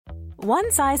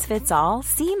One size fits all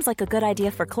seems like a good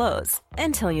idea for clothes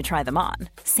until you try them on.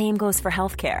 Same goes for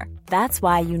healthcare. That's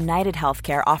why United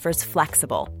Healthcare offers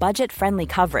flexible, budget-friendly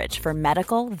coverage for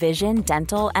medical, vision,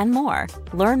 dental, and more.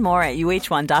 Learn more at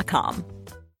uh1.com.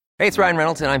 Hey, it's Ryan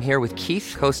Reynolds, and I'm here with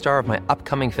Keith, co-star of my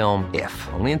upcoming film, If,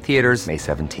 only in theaters May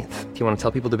 17th. Do you want to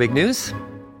tell people the big news?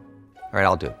 All right,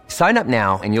 I'll do it. Sign up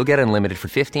now and you'll get unlimited for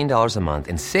 $15 a month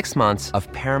and 6 months of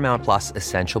Paramount Plus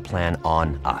Essential Plan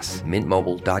on us.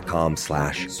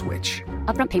 MintMobile.com/switch.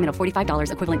 Upfront payment of $45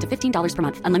 equivalent to $15 per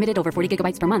month. Unlimited over 40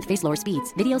 gigabytes per month. Face lower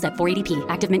speeds. Videos at 480p.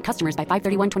 Active Mint customers by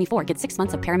 531.24 get 6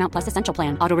 months of Paramount Plus Essential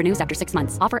Plan. Auto renews after 6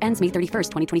 months. Offer ends May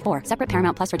 31st, 2024. Separate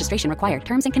Paramount Plus registration required.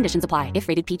 Terms and conditions apply if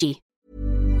rated PG.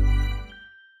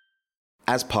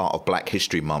 As part of Black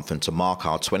History Month and to mark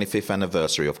our 25th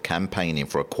anniversary of campaigning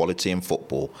for equality in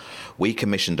football, we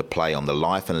commissioned a play on the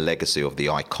life and legacy of the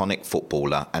iconic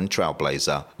footballer and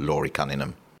trailblazer Laurie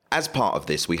Cunningham. As part of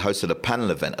this, we hosted a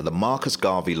panel event at the Marcus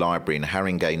Garvey Library in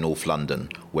Haringey, North London,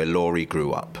 where Laurie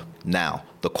grew up. Now,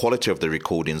 the quality of the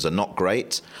recordings are not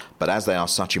great, but as they are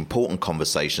such important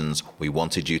conversations, we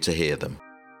wanted you to hear them.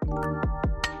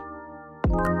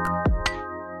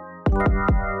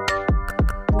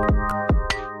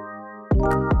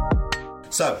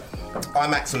 So,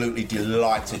 I'm absolutely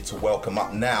delighted to welcome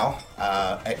up now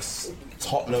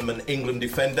ex-Tottenham and England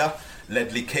defender,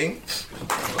 Ledley King.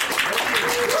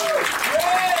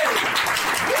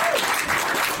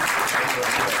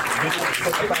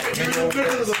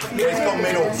 He's got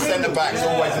middle, centre-back's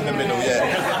always in the middle,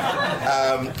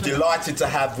 yeah. Delighted to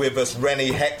have with us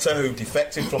Rennie Hector, who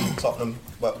defected from Tottenham,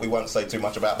 but we won't say too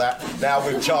much about that. Now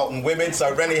with Charlton Women,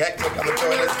 so Rennie Hector, come and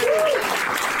join us.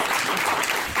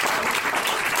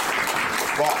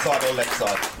 Right side or left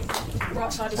side?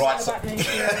 Right side is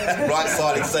centre-back.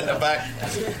 Right-sided centre-back.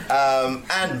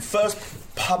 And first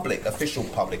official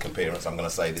public appearance, I'm going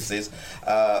to say this is,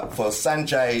 for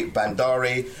Sanjay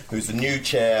Bandari, who's the new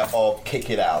chair of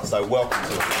Kick It Out. So welcome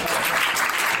to it.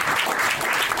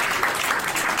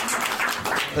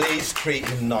 Please treat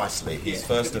him nicely. His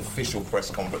first official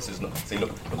press conference is not... See,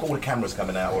 look all the cameras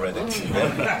coming out already.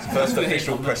 Yeah? His first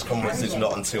official press conference is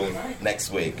not until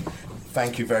next week.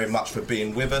 Thank you very much for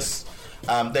being with us.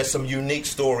 There's some unique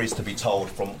stories to be told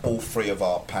from all three of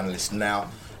our panellists now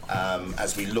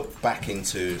as we look back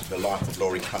into the life of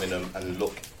Laurie Cunningham and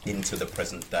look into the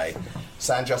present day.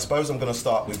 Sanjay, I suppose I'm going to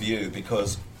start with you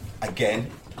because,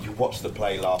 again, you watched the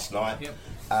play last night. Yep.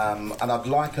 And I'd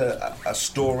like a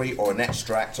story or an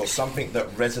extract or something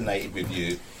that resonated with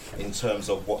you in terms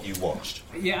of what you watched.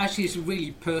 Yeah, actually it's a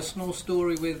really personal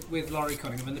story with Laurie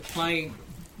Cunningham, and the play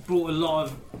brought a lot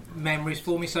of memories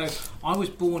for me. So I was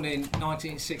born in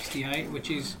 1968,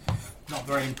 which is not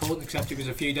very important, except it was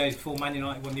a few days before Man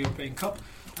United won the European Cup.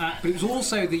 But it was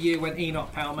also the year when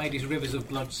Enoch Powell made his Rivers of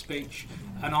Blood speech,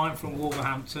 and I'm from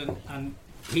Wolverhampton, and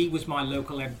he was my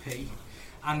local MP.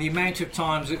 And the amount of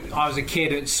times that I was a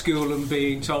kid at school and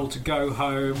being told to go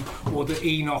home or that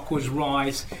Enoch was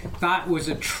right, that was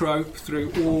a trope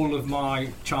through all of my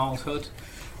childhood.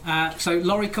 So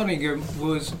Laurie Cunningham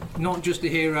was not just a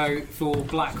hero for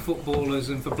black footballers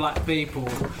and for black people.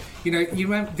 You know, you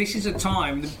remember, this is a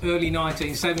time, the early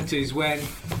 1970s, when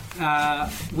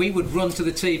we would run to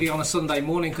the TV on a Sunday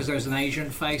morning because there was an Asian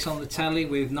face on the telly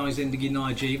with Nizindagi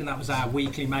Najeeb, and that was our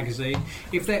weekly magazine.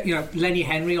 If there, you know, Lenny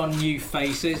Henry on New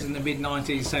Faces in the mid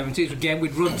 1970s, again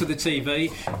we'd run to the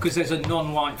TV because there's a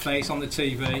non-white face on the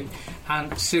TV,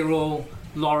 and Cyril,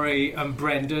 Laurie and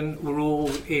Brendan were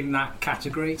all in that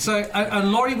category. So,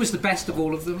 and Laurie was the best of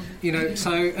all of them. You know,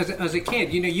 so as a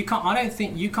kid, you know, you can't. I don't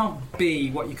think you can't be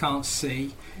what you can't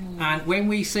see. And when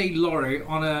we see Laurie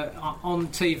on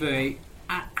TV,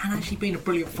 and actually being a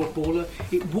brilliant footballer,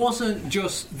 it wasn't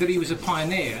just that he was a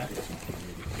pioneer.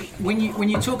 When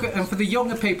you talk, and for the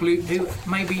younger people who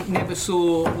maybe never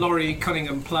saw Laurie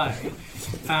Cunningham play,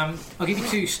 I'll give you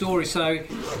two stories. So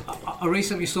I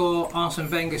recently saw Arsene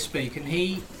Wenger speak, and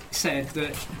he said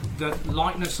that the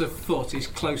lightness of foot is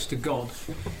close to God.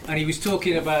 And he was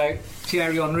talking about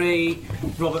Thierry Henry,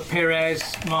 Robert Pires,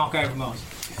 Marc Overmars.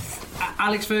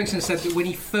 Alex Ferguson said that when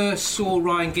he first saw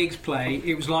Ryan Giggs play,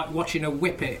 it was like watching a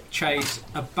whippet chase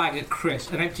a bag of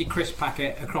crisps, an empty crisp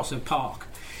packet across a park,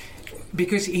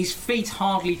 because his feet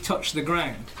hardly touched the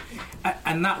ground.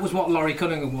 And that was what Laurie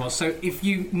Cunningham was. So if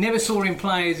you never saw him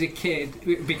play as a kid,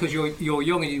 because you're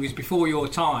young and it was before your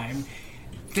time,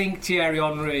 think Thierry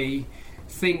Henry,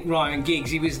 think Ryan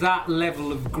Giggs. He was that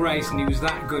level of grace and he was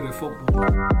that good at football.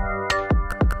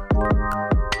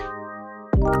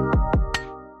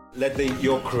 Ledley,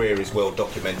 your career is well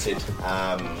documented.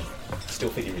 Still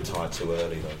think you retired too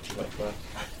early, though. Do you make that?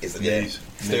 Is it? Knees.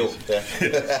 Still.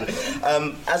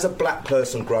 Yeah. As a black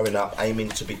person growing up, aiming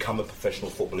to become a professional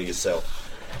footballer yourself,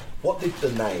 what did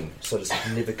the name, so the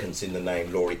significance in the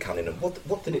name Laurie Cunningham,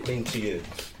 what did it mean to you?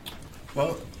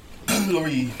 Well,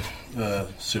 Laurie,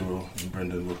 Cyril and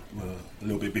Brendan were a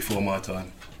little bit before my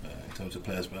time in terms of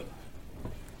players, but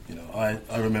you know,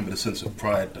 I remember the sense of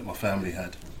pride that my family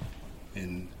had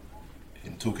in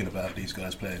talking about these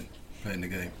guys playing the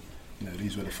game. You know,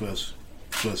 these were the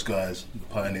first guys, the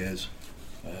pioneers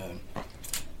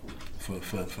for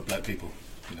black people.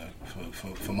 You know,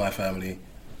 for my family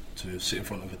to sit in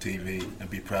front of a TV and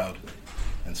be proud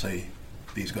and say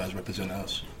these guys represent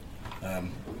us.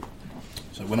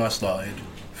 So when I started,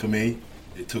 for me,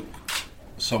 it took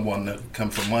someone that came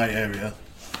from my area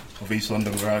of East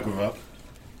London, where I grew up,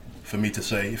 for me to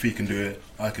say, if he can do it,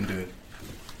 I can do it.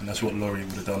 And that's what Laurie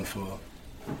would have done for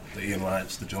the Ian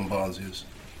Wrights, the John Barneses,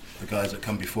 the guys that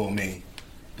come before me,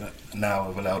 that now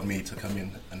have allowed me to come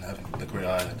in and have the career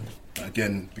I had. But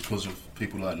again, because of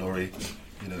people like Laurie,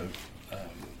 you know,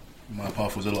 my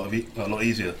path was a lot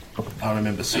easier. I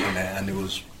remember sitting there and there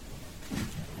was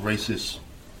racism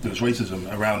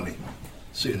around me,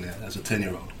 sitting there as a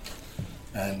 10-year-old.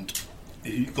 And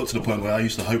it got to the point where I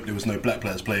used to hope there was no black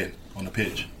players playing on the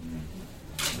pitch,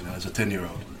 you know, as a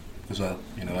 10-year-old, because I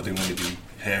didn't want to be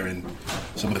hearing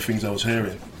some of the things I was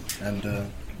hearing. And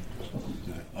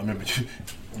I remember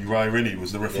Uriah Rennie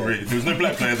was the referee. Yeah. There was no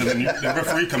black players, and then the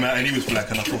referee come out and he was black,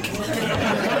 and I thought,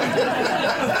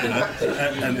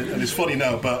 and it's funny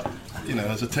now, but you know,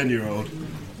 as a 10-year-old,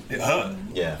 it hurt.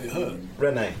 Yeah, it hurt.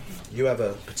 Renee, you have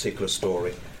a particular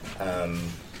story.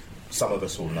 Some of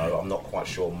us will know. I'm not quite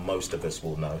sure most of us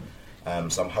will know.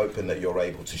 So I'm hoping that you're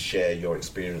able to share your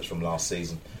experience from last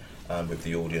season with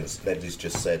the audience. Ledley's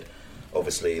just said,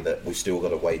 obviously, that we've still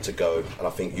got a way to go, and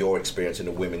I think your experience in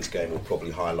the women's game will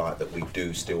probably highlight that we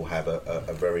do still have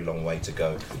a very long way to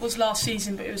go. It was last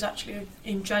season, but it was actually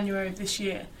in January of this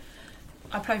year.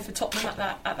 I played for Tottenham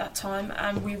at that time,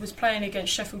 and we was playing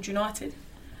against Sheffield United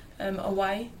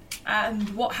away. And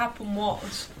what happened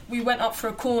was, we went up for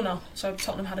a corner, so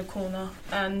Tottenham had a corner,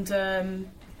 and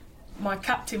my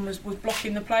captain was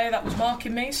blocking the player that was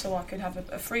marking me, so I could have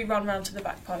a free run round to the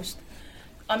back post.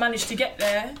 I managed to get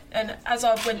there, and as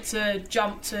I went to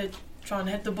jump to try and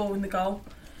head the ball in the goal,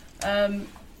 the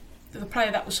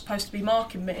player that was supposed to be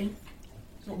marking me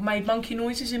sort of made monkey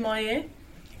noises in my ear,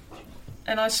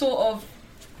 and I sort of,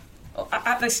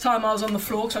 at this time I was on the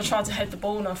floor because I tried to head the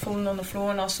ball and I'd fallen on the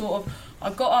floor, and I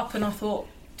got up and I thought,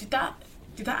 did that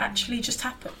actually just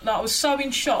happen? Like, I was so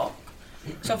in shock,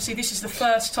 because obviously this is the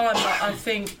first time that I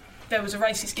think there was a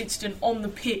racist incident on the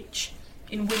pitch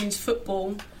in women's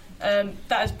football. That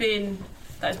has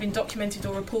been documented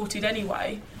or reported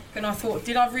anyway, and I thought,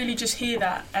 did I really just hear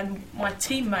that? And my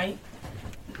teammate,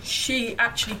 she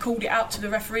actually called it out to the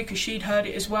referee because she'd heard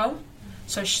it as well.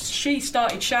 So she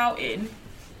started shouting,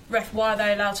 "Ref, why are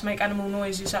they allowed to make animal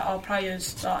noises at our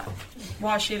players? Like,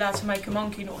 why is she allowed to make a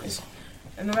monkey noise?"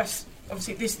 And the ref,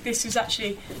 obviously, this is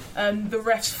actually the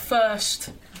ref's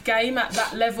first game at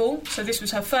that level. So this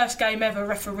was her first game ever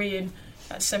refereeing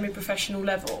at semi-professional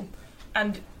level,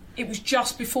 and it was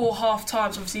just before half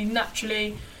time, so obviously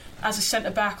naturally as a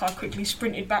centre back I quickly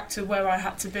sprinted back to where I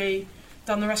had to be,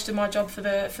 done the rest of my job for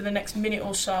the next minute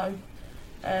or so,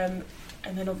 and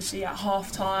then obviously at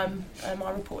half time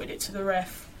I reported it to the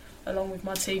ref along with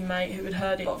my teammate who had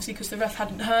heard it. Obviously, because the ref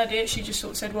hadn't heard it, she just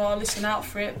sort of said, well, I'll listen out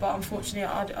for it, but unfortunately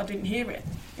I didn't hear it.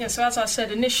 Yeah, so as I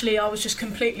said, initially I was just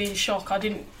completely in shock. I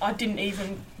didn't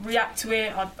even react to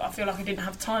it. I feel like I didn't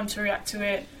have time to react to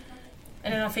it.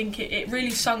 And then I think it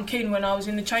really sunk in when I was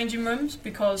in the changing rooms,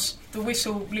 because the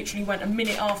whistle literally went a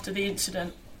minute after the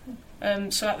incident.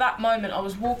 So at that moment I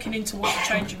was walking in towards the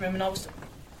changing room, and I was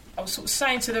sort of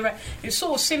saying to the ref, it was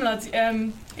sort of similar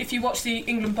if you watched the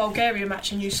England-Bulgaria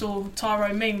match and you saw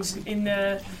Tyrone Mings in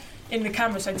the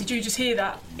camera, so did you just hear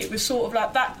that? It was sort of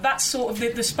like that's sort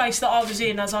of the space that I was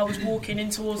in as I was walking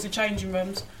in towards the changing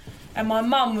rooms. And my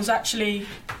mum was actually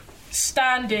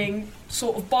standing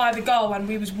sort of by the goal and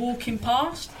we was walking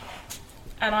past,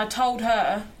 and I told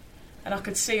her, and I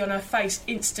could see on her face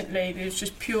instantly there was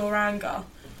just pure anger,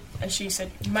 and she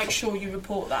said, make sure you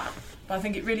report that. But I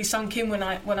think it really sunk in when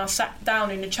I sat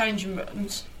down in the changing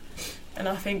rooms, and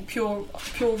I think pure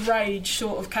rage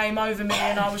sort of came over me,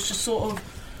 and I was just sort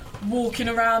of walking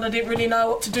around. I didn't really know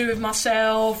what to do with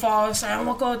myself. I was saying, oh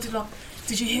my God,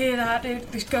 did you hear that?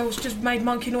 This girl's just made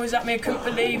monkey noise at me. I couldn't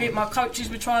believe it. My coaches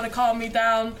were trying to calm me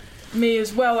down. Me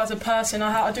as well as a person,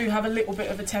 I do have a little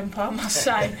bit of a temper, I must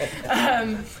say.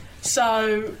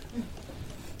 So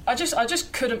I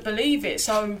just couldn't believe it.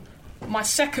 So my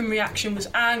second reaction was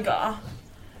anger,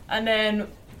 and then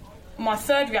my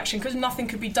third reaction, because nothing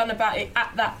could be done about it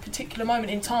at that particular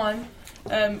moment in time,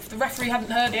 if the referee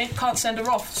hadn't heard it, can't send her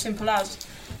off, simple as.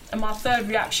 And my third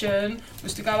reaction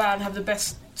was to go out and have the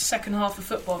best second half of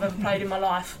football I've ever played in my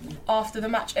life. After the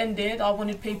match ended, I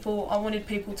wanted people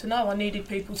to know. I needed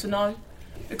people to know,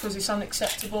 because it's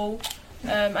unacceptable,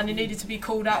 and it needed to be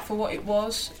called out for what it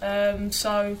was.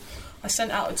 So I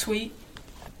sent out a tweet,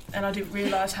 and I didn't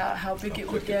realise how big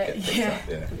it would get.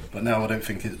 Yeah. But now I don't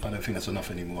think that's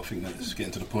enough anymore. I think that it's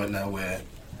getting to the point now where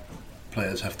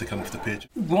players have to come off the pitch.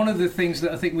 One of the things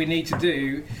that I think we need to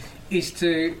do is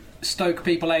to stoke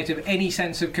people out of any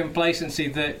sense of complacency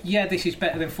that, yeah, this is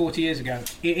better than 40 years ago.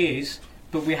 It is,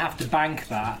 but we have to bank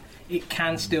that. It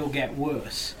can still get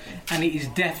worse, and it is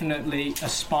definitely a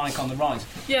spike on the rise.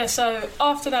 Yeah, so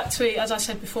after that tweet, as I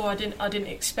said before, I didn't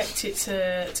expect it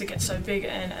to get so big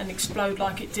and explode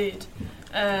like it did.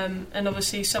 And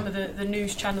obviously some of the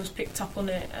news channels picked up on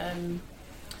it, and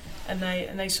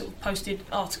they sort of posted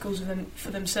articles of them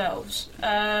for themselves.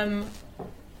 And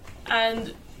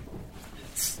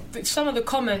some of the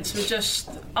comments were just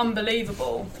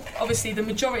unbelievable. Obviously, the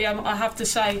majority, I have to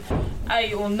say,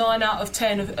 8 or 9 out of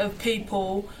 10 of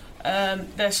people,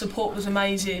 their support was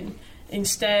amazing.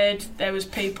 Instead, there was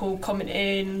people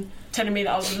commenting, telling me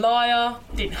that I was a liar,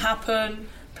 didn't happen,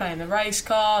 playing the race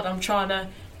card, I'm trying to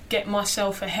get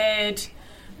myself ahead,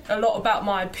 a lot about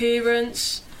my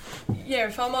appearance. Yeah,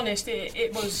 if I'm honest,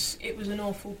 it was an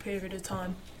awful period of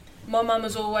time. My mum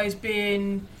has always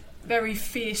been very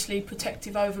fiercely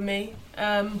protective over me.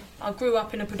 I grew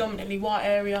up in a predominantly white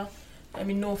area. I'm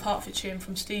in North Hertfordshire and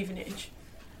from Stevenage.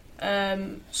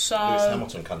 Lewis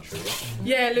Hamilton country,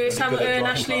 yeah? Yeah, Lewis Hamilton,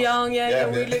 Ashley Young,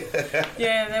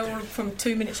 they're all from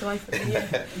 2 minutes away from me,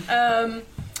 yeah.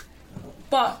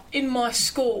 But in my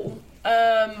school,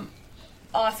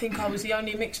 I think I was the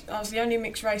only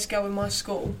mixed race girl in my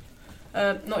school.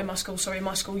 Not in my school, sorry, in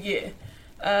my school year.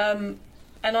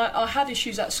 And I had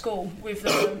issues at school with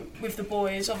the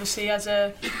boys. Obviously, as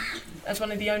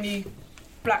one of the only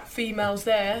black females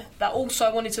there that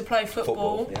also wanted to play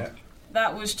football, yeah.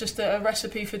 That was just a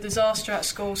recipe for disaster at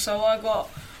school. So I got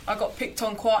picked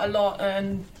on quite a lot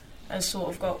and sort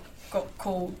of got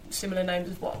called similar names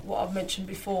as what I've mentioned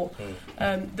before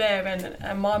there.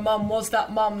 And my mum was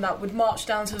that mum that would march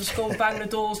down to the school, bang the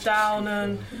doors down,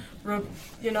 and want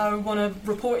to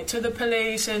report it to the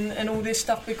police and all this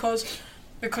stuff because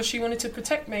she wanted to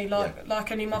protect me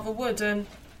like any mother would. And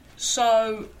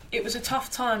so it was a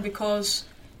tough time because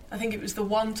I think it was the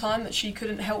one time that she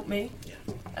couldn't help me.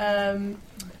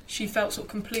 She felt sort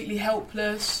of completely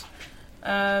helpless.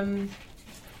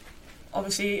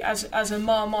 Obviously, as a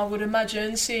mum, I would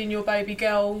imagine seeing your baby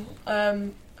girl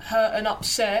hurt and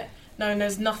upset, knowing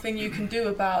there's nothing you can do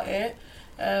about it,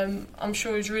 I'm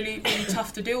sure is really, really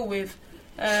tough to deal with.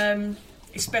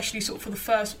 Especially sort of for the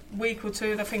first week or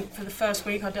two. I think for the first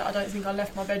week, I don't think I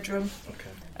left my bedroom. Okay.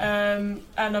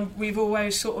 And we've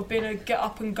always sort of been a get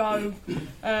up and go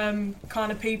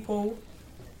kind of people.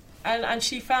 And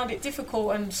she found it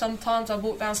difficult. And sometimes I'd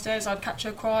walk downstairs, I'd catch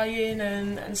her crying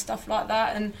and stuff like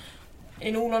that. And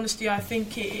in all honesty, I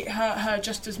think it hurt her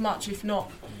just as much, if not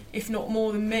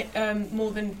more than me,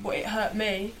 more than what it hurt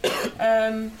me.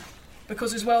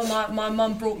 Because as well, my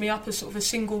mum brought me up as sort of a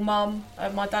single mum.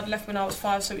 My dad left when I was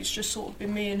 5, so it's just sort of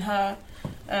been me and her.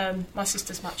 My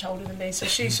sister's much older than me, so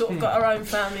she's sort of got her own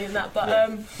family and that.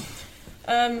 But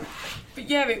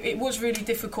yeah, it was really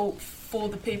difficult for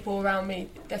the people around me,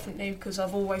 definitely, because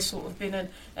I've always sort of been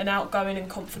an outgoing and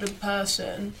confident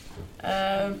person,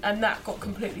 and that got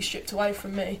completely stripped away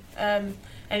from me. And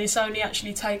it's only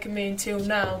actually taken me until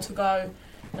now to go,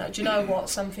 no, do you know what,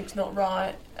 something's not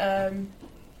right.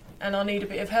 And I need a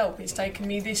bit of help. It's taken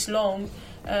me this long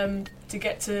to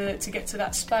get to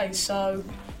that space. So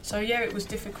yeah, it was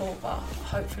difficult, but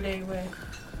hopefully we're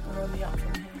on the up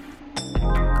from here.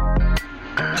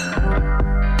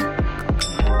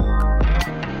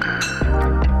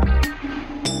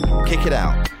 Kick It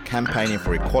Out, campaigning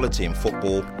for equality in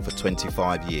football for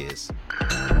 25 years.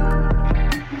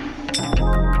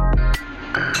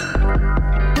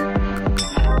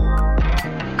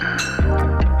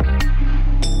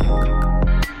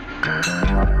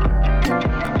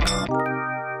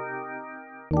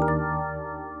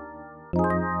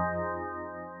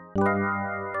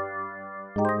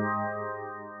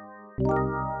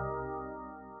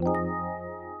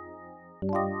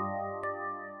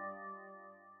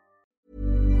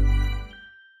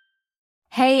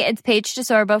 Hey, it's Paige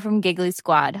DeSorbo from Giggly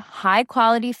Squad. High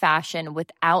quality fashion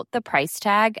without the price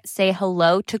tag. Say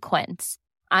hello to Quince.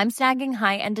 I'm snagging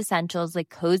high-end essentials like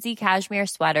cozy cashmere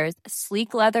sweaters,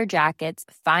 sleek leather jackets,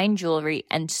 fine jewelry,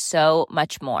 and so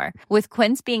much more. With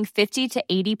Quince being 50 to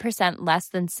 80% less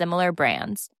than similar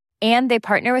brands. And they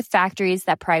partner with factories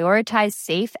that prioritize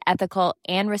safe, ethical,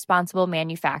 and responsible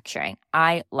manufacturing.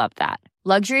 I love that.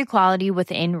 Luxury quality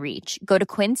within reach. Go to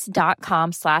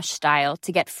quince.com/style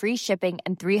to get free shipping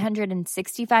and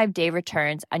 365-day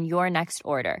returns on your next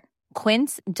order.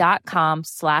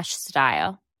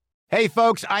 Quince.com/style. Hey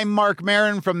folks, I'm Mark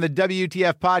Maron from the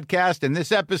WTF Podcast, and this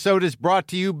episode is brought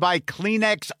to you by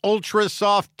Kleenex Ultra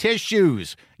Soft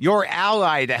Tissues, your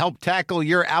ally to help tackle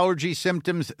your allergy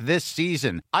symptoms this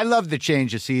season. I love the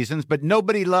change of seasons, but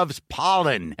nobody loves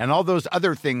pollen and all those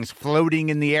other things floating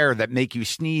in the air that make you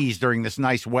sneeze during this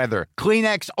nice weather.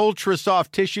 Kleenex Ultra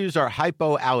Soft Tissues are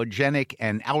hypoallergenic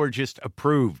and allergist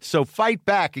approved, so fight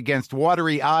back against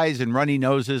watery eyes and runny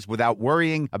noses without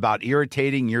worrying about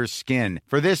irritating your skin.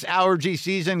 For this allergy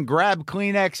season, grab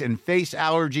Kleenex and face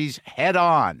allergies head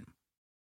on.